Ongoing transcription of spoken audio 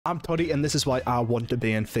I'm Toddy and this is why I want to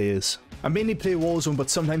be in FaZe. I mainly play Warzone, but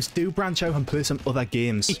sometimes do branch out and play some other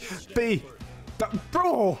games.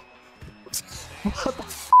 Bro! What the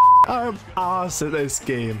f***? I'm arse at this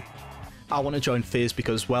game. I want to join FaZe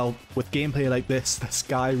because, well, with gameplay like this, the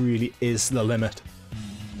sky really is the limit.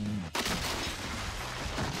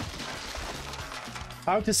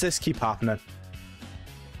 How does this keep happening?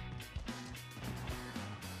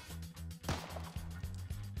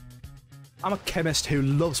 I'm a chemist who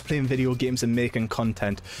loves playing video games and making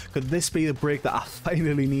content. Could this be the break that I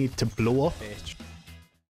finally need to blow up?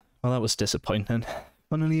 Well, that was disappointing.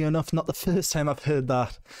 Funnily enough, not the first time I've heard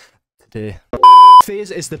that today. FaZe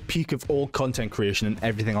is the peak of all content creation and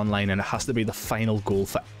everything online, and it has to be the final goal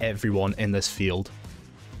for everyone in this field.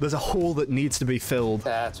 There's a hole that needs to be filled.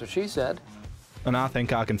 That's what she said. And I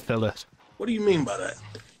think I can fill it. What do you mean by that?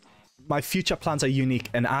 My future plans are unique,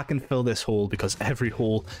 and I can fill this hole because every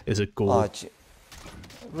hole is a goal. Oh,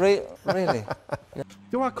 really?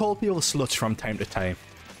 Do I call people sluts from time to time?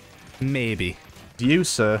 Maybe. You,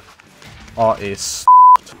 sir, are a s***.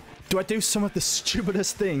 Do I do some of the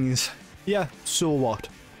stupidest things? Yeah, so what?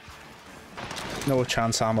 No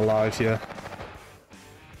chance I'm alive here.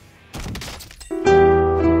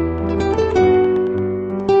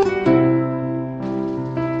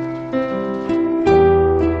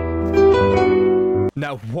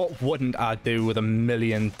 Now, what wouldn't I do with $1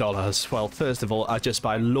 million? Well, first of all, I'd just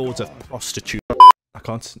buy loads of prostitutes. I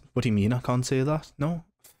can't... What do you mean I can't say that? No?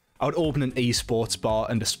 I would open an esports bar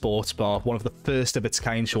and a sports bar, one of the first of its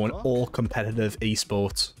kind showing all competitive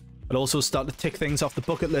esports. I'd also start to tick things off the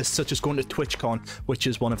bucket list, such as going to TwitchCon, which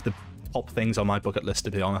is one of the top things on my bucket list,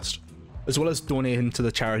 to be honest. As well as donating to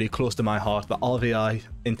the charity close to my heart, the RVI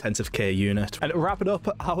Intensive Care Unit. And to wrap it up,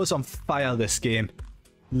 I was on fire this game.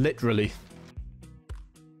 Literally.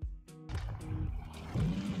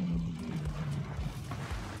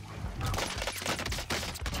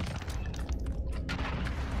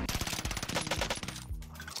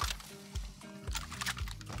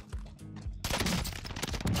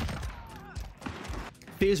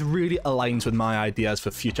 FaZe really aligns with my ideas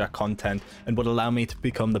for future content and would allow me to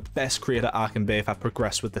become the best creator I can be if I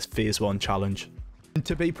progress with this Phase 1 challenge. And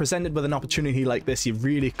to be presented with an opportunity like this, you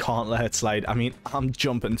really can't let it slide. I mean, I'm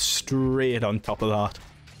jumping straight on top of that.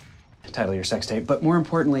 Title your sex tape, but more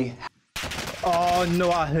importantly... Oh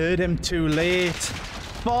no, I heard him too late.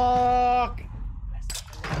 Fuck!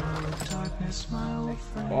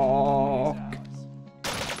 Fuck.